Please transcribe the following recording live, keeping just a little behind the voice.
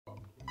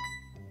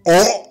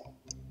Oh,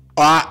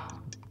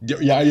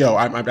 yo,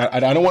 I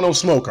don't want no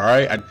smoke. All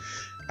right,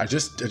 I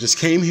just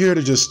came here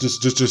to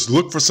just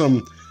look for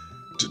some.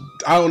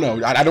 I don't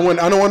know. I don't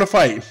want to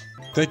fight.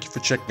 Thank you for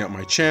checking out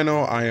my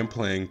channel. I am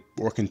playing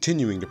or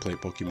continuing to play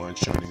Pokemon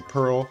Shining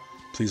Pearl.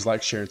 Please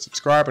like, share, and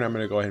subscribe. And I'm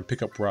gonna go ahead and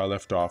pick up where I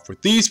left off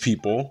with these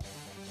people,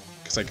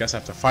 because I guess I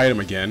have to fight them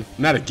again.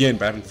 Not again,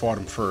 but I haven't fought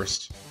them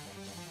first.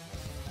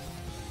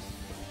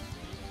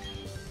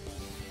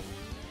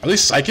 Are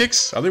these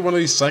psychics? Are they one of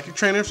these psychic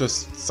trainers?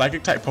 Just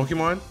psychic type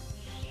Pokemon?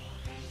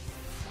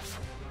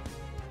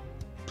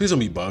 Please don't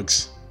be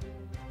bugs.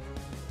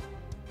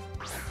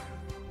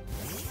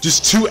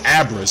 Just two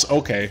Abras,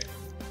 okay.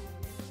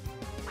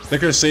 They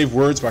could have saved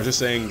words by just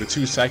saying the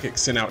two psychics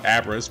sent out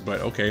Abras,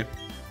 but okay.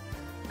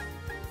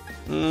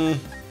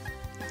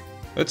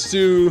 Let's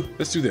do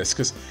this,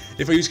 because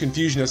if I use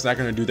confusion, that's not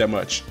gonna do that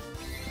much.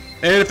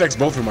 And it affects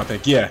both of them, I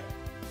think, yeah.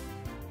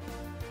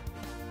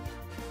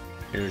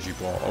 Energy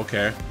ball,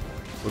 okay.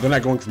 Well, they're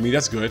not going for me,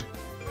 that's good.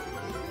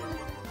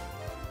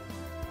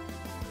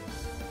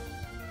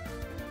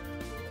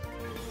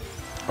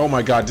 Oh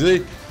my god,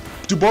 do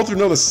both of them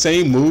know the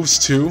same moves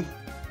too?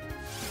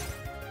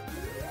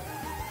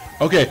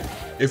 Okay,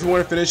 if we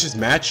want to finish this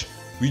match,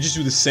 we just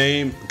do the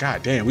same,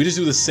 god damn, we just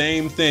do the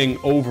same thing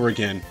over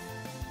again.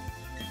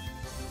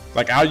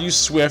 Like, I'll use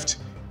Swift,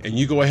 and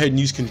you go ahead and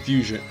use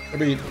Confusion. I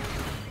mean,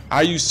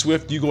 I use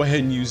Swift, you go ahead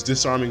and use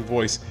Disarming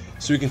Voice,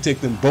 so we can take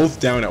them both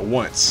down at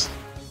once.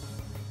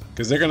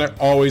 Because they're gonna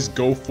always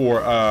go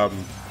for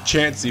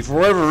Chansey. For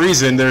whatever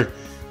reason, they're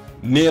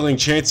nailing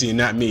Chansey and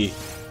not me.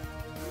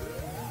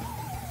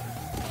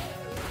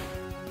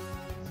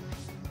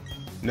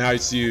 Now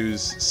let's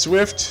use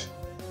Swift,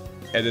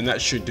 and then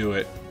that should do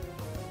it.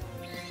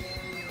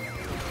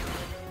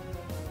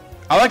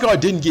 I like how I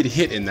didn't get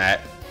hit in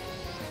that.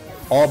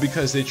 All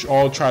because they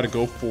all try to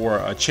go for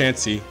a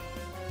Chansey.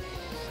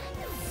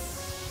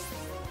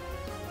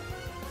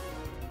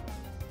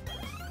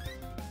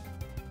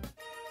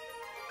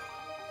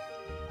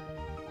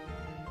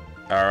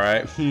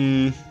 Alright,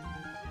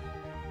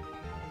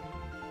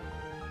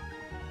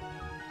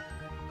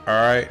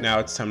 Alright, now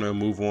it's time to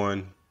move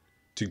on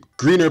to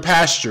greener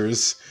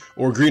pastures,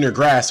 or greener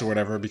grass, or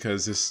whatever,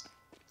 because this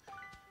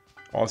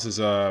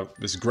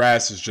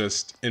grass is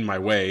just in my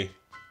way.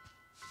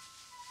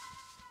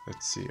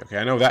 Let's see. Okay,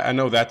 I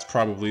know that's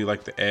probably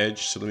like the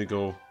edge, so let me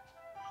go.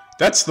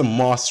 That's the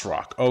Moss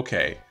Rock.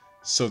 Okay,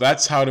 so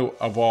that's how to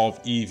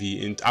evolve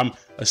Eevee, and I'm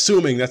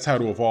assuming that's how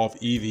to evolve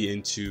Eevee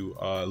into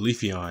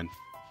Leafeon.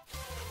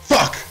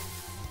 Fuck!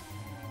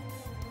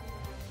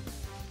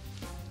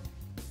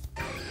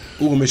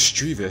 Ooh,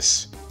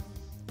 Mischievous.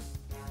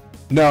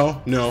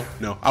 No.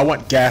 I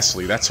want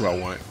Ghastly. That's what I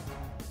want.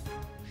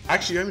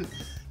 Actually, I mean,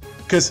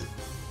 because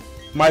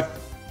my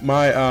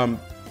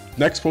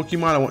next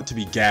Pokemon I want to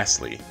be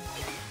Ghastly.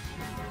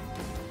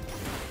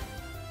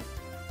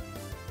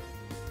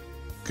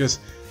 Because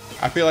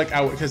I feel like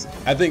because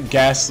I think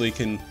Ghastly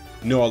can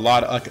know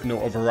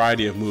a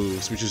variety of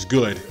moves, which is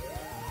good.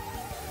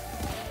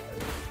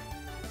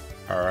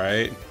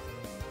 Alright.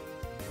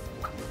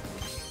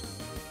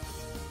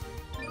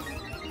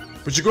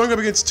 But you're going up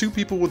against two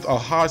people with a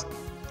hot...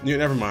 Yeah,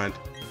 never mind.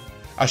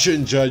 I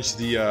shouldn't judge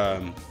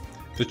the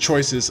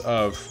choices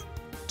of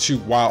two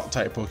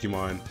wild-type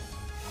Pokemon.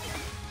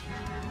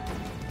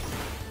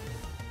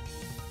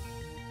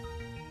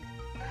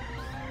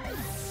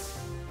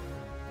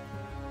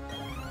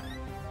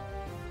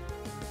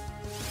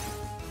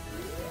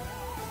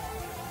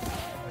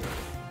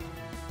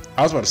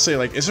 I was about to say,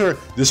 like, is her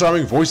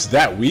Disarming Voice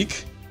that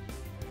weak?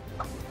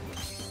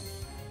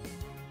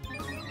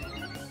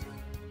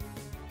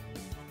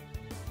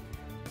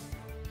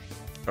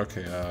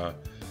 Okay,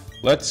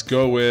 let's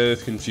go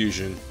with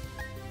Confusion.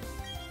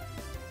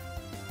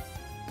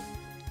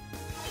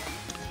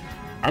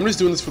 I'm just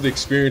doing this for the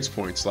experience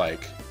points,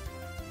 like,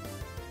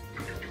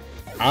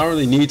 I don't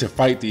really need to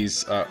fight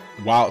these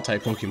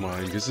wild-type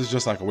Pokemon. This is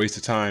just like a waste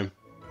of time.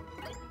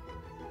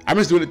 I'm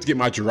just doing it to get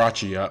my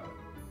Jirachi up.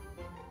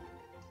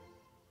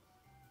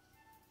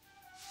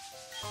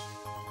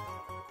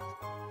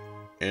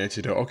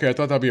 Antidote. Okay, I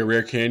thought that'd be a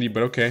rare candy,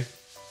 but okay.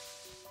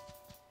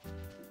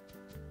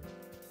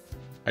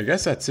 I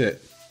guess that's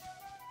it.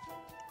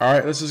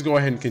 Alright, let's just go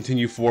ahead and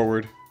continue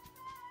forward.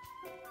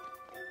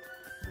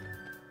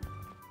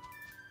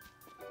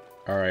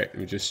 Alright, let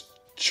me just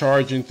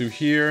charge in through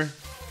here.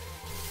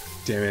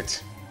 Damn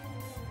it.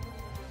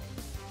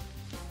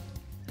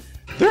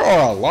 There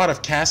are a lot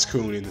of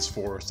Cascoon in this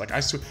forest. Like,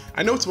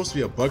 I know it's supposed to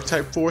be a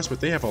bug-type forest, but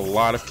they have a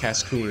lot of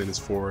Cascoon in this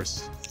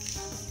forest.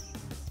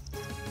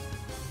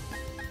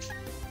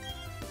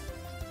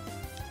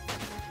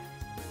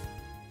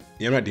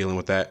 Yeah, I'm not dealing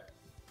with that.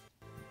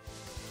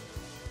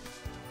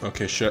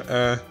 Okay, sure.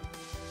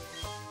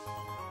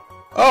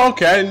 Oh,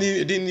 okay. I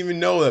didn't even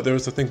know that there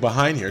was a thing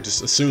behind here.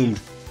 Just assumed.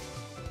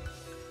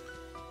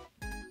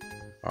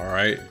 All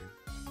right.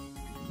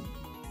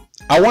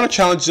 I want to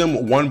challenge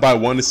them one by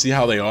one to see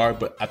how they are,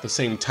 but at the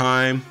same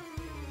time,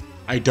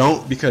 I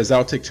don't, because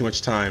that'll take too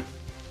much time.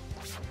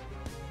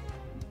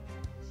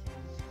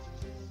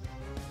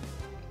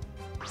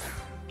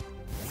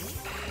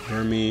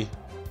 Burmy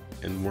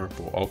and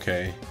Wurmple.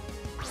 Okay.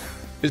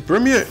 Is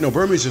Burmy no,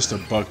 Burmy's just a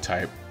bug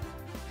type.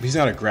 He's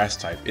not a grass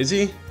type, is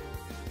he?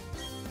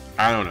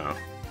 I don't know.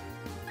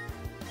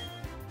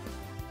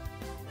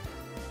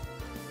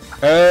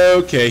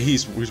 Okay,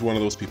 he's one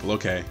of those people.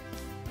 Okay.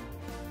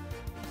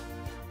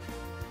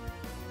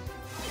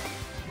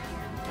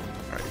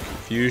 All right,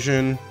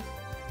 confusion.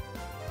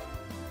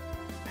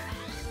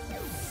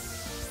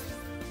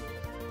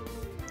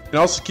 And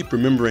also keep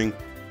remembering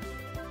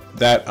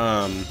that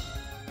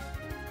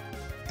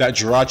that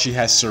Jirachi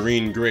has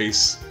Serene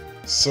Grace.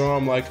 So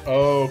I'm like,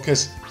 oh,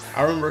 because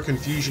I remember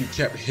confusion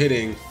kept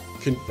hitting,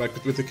 like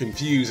with the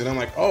confuse, and I'm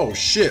like, oh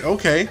shit,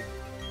 okay.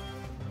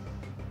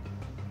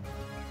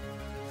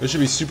 This should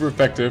be super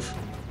effective.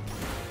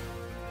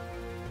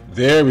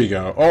 There we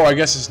go. Oh, I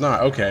guess it's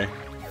not. Okay.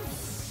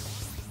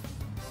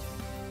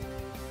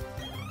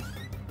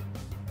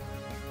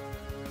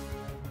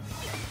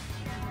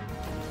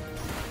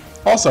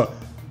 Also,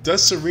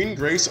 does Serene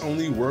Grace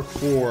only work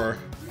for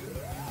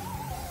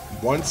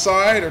one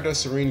side, or does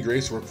Serene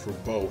Grace work for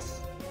both?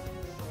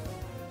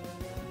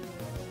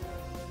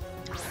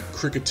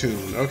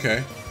 Cricketune.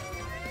 Okay.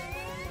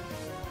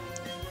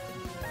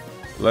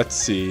 Let's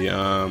see.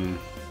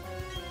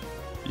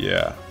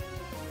 Yeah.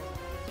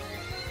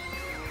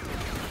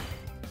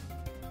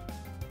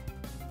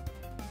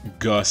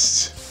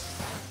 Gust.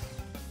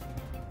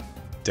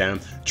 Damn.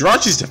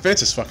 Jirachi's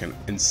defense is fucking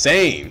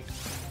insane.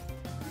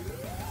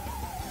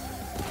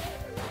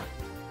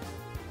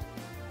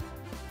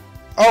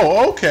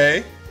 Oh,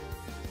 okay.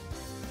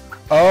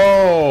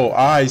 Oh,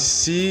 I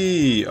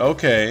see.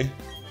 Okay.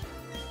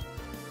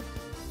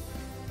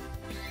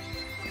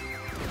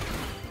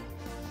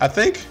 I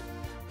think.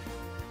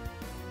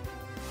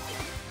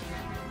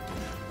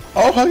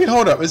 Oh,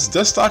 hold up. Is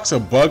Dustox a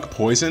bug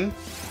poison?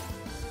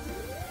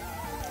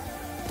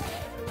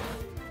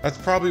 That's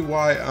probably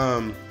why,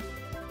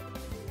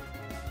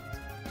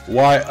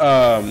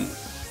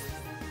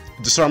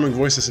 Disarming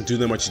Voice doesn't do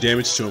that much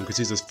damage to him, because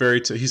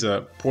he's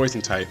a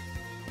poison type.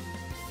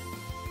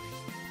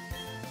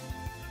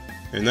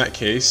 In that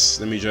case,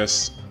 let me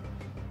just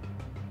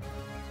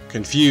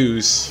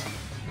confuse.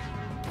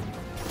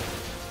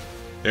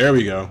 There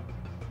we go.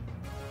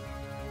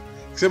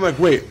 Because I'm like,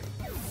 wait,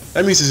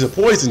 that means he's a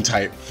poison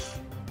type.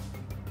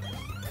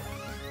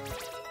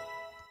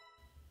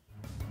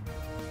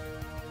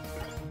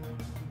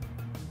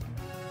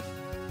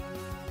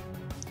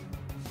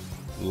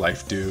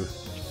 Life Dew.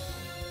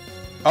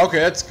 Okay,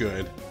 that's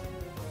good.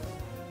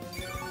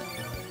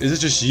 Is it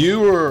just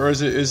you, or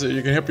is it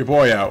you can help your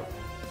boy out?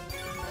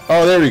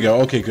 Oh, there we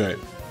go. Okay, good.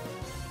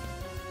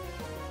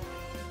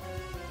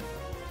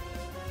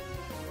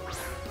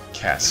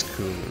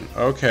 Cascoon.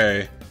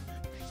 Okay.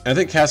 I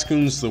think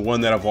Cascoon's the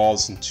one that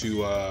evolves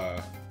into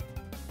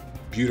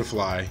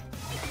Beautifly.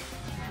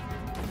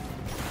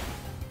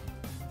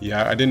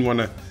 Yeah, I didn't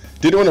want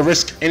to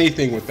risk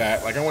anything with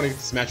that. Like, I want to get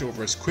this match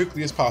over as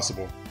quickly as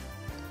possible.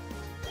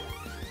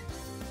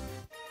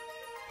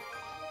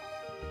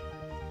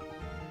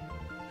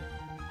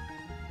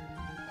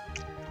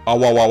 Oh,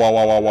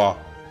 wow.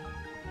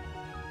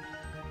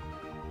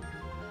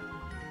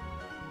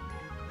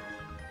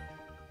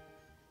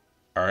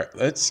 Alright,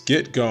 let's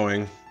get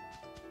going.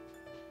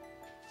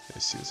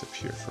 Let's see what's up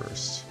here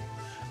first.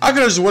 I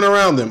could have just went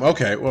around them.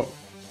 Okay, well.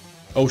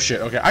 Oh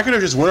shit, okay. I could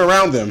have just went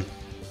around them.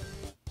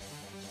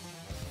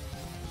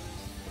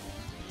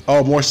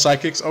 Oh, more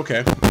psychics?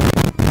 Okay.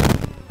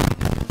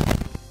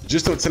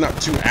 Just don't send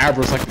out 2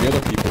 Abras like the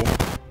other people.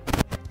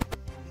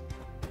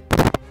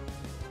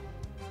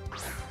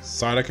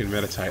 Sonic and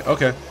Meta-type.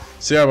 Okay.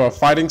 So you have a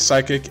fighting,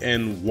 psychic,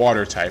 and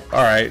water type.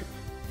 Alright.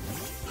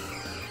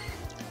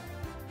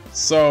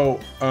 So,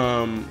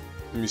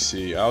 let me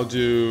see. I'll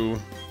do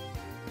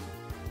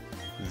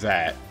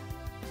that.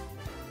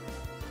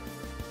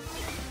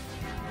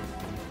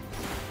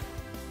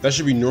 That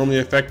should be normally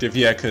effective,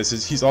 yeah, because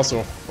he's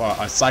also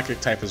a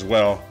psychic type as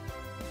well.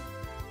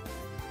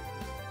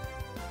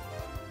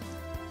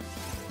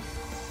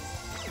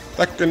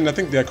 I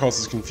think that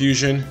causes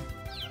confusion.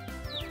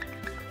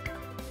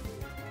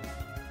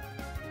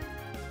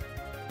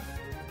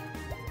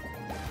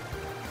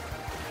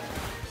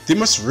 They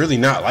must really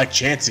not like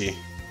Chansey.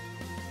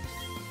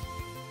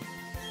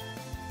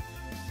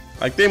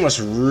 Like, they must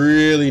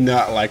really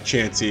not like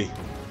Chansey.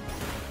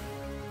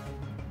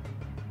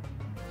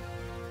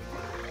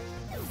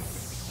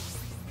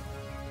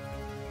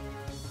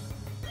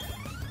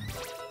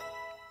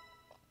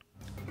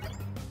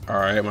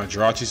 Alright, my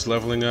Jirachi's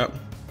leveling up.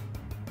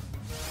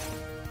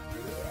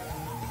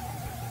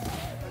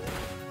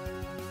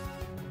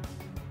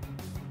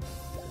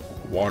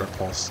 Water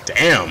Pulse.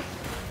 Damn!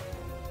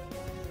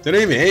 They're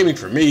not even aiming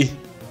for me.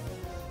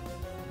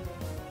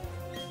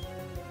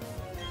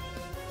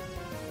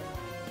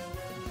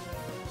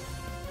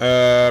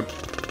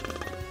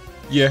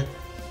 Yeah.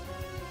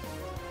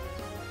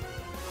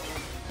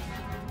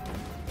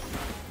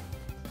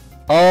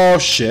 Oh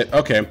shit,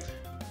 okay.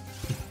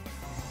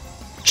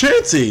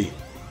 Chansey!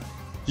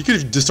 You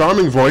could have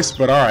Disarming Voice,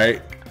 but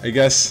alright. I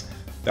guess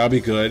that'll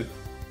be good.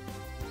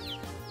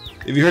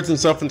 If he hurts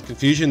himself in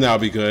confusion, that'll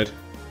be good.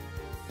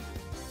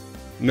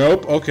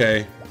 Nope,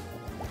 okay.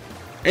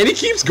 And he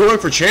keeps going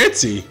for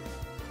Chansey.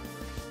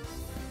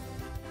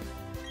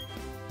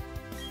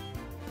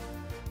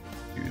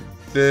 Do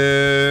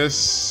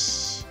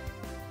this.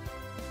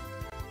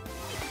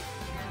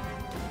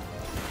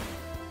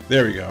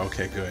 There we go,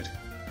 okay, good.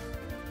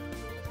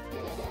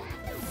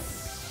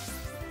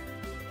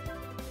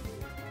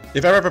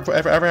 If I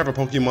ever have a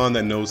Pokemon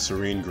that knows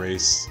Serene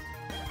Grace,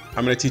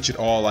 I'm gonna teach it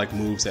all like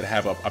moves that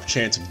have a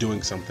chance of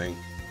doing something.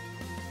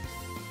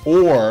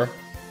 Or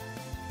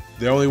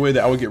the only way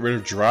that I would get rid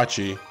of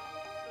Jirachi,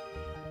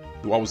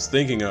 what I was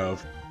thinking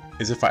of,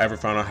 is if I ever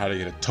found out how to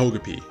get a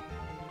Togepi.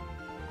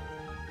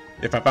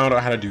 If I found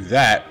out how to do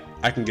that,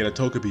 I can get a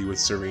Togepi with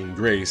Serene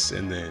Grace,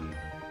 and then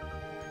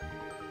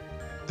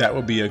that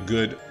would be a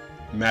good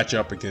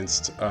matchup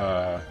against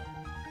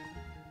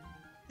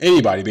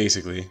anybody,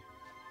 basically.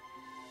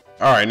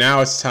 Alright, now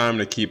it's time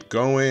to keep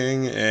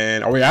going,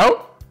 and are we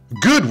out?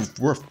 Good!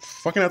 We're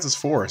fucking out this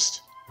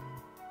forest.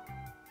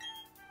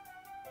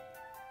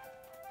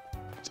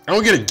 I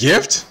don't get a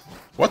gift?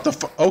 What the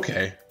fuck?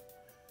 Okay.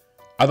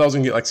 I thought I was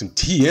gonna get like some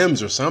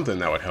TMs or something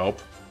that would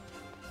help.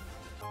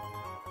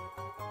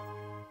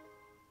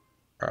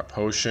 Alright,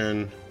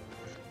 potion.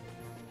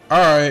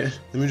 Alright,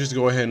 let me just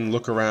go ahead and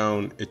look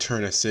around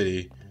Eterna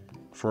City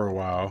for a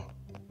while.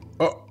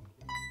 Oh!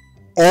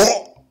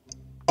 Oh!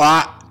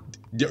 Ah!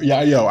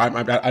 Yeah, yo, I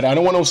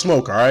don't want no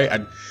smoke, all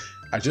right?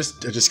 I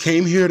just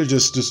came here to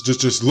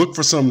just look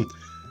for some.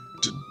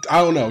 I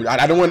don't know.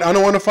 I don't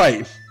want to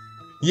fight.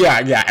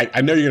 Yeah.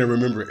 I know you're gonna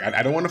remember it.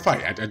 I don't want to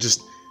fight.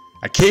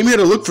 I came here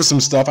to look for some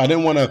stuff. I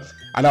didn't want to.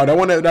 I don't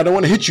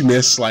want to hit you,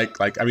 miss. Like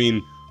I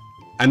mean,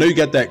 I know you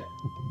got that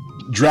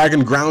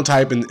dragon ground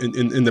type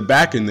in the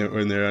back in there.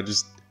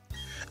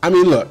 I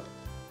mean, look.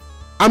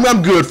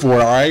 I'm good for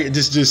it, all right?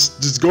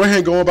 Just go ahead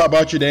and go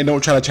about your day and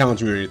don't try to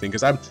challenge me or anything,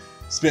 because I've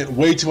spent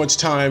way too much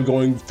time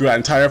going through that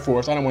entire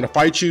forest. I don't want to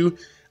fight you.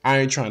 I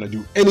ain't trying to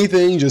do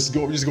anything. Just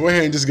go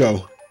ahead and just go.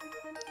 All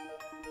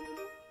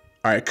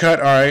right, cut.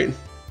 All right.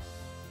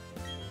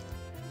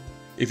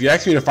 If you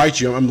ask me to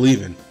fight you, I'm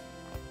leaving.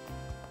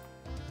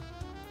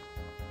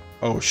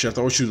 Oh shit! I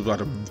thought she was about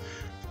to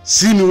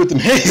see me with them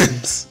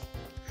hands.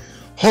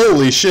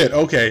 Holy shit!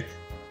 Okay.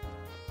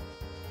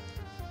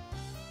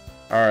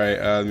 All right.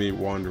 Let me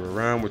wander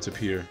around. What's up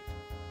here?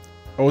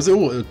 Oh, is it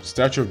a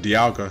statue of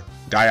Dialga,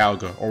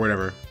 or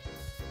whatever.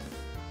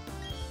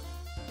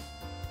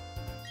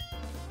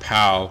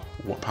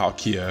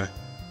 Palkia.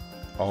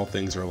 All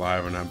things are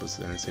alive and not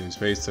in the same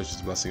space, such as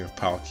the blessing of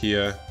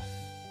Palkia.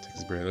 Text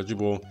is very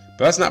legible.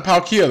 But that's not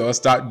Palkia though, that's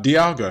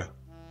Dialga.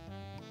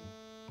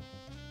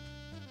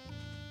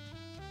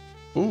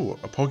 Ooh,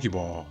 a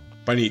Pokeball.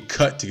 But I need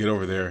cut to get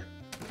over there.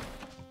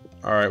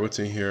 Alright, what's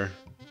in here?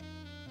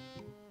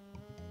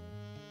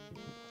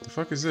 The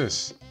fuck is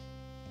this?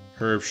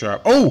 Herb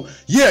shop. Oh,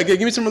 yeah, give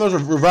me some of those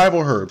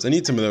revival herbs. I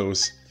need some of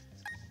those.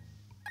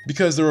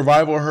 Because the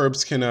revival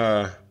herbs can,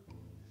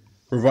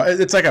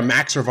 it's like a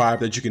max revive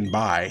that you can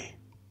buy.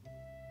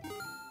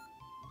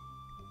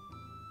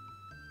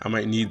 I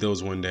might need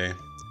those one day.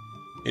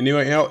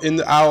 Anyway,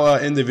 I'll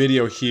end the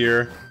video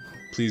here.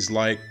 Please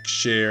like,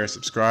 share,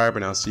 subscribe,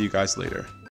 and I'll see you guys later.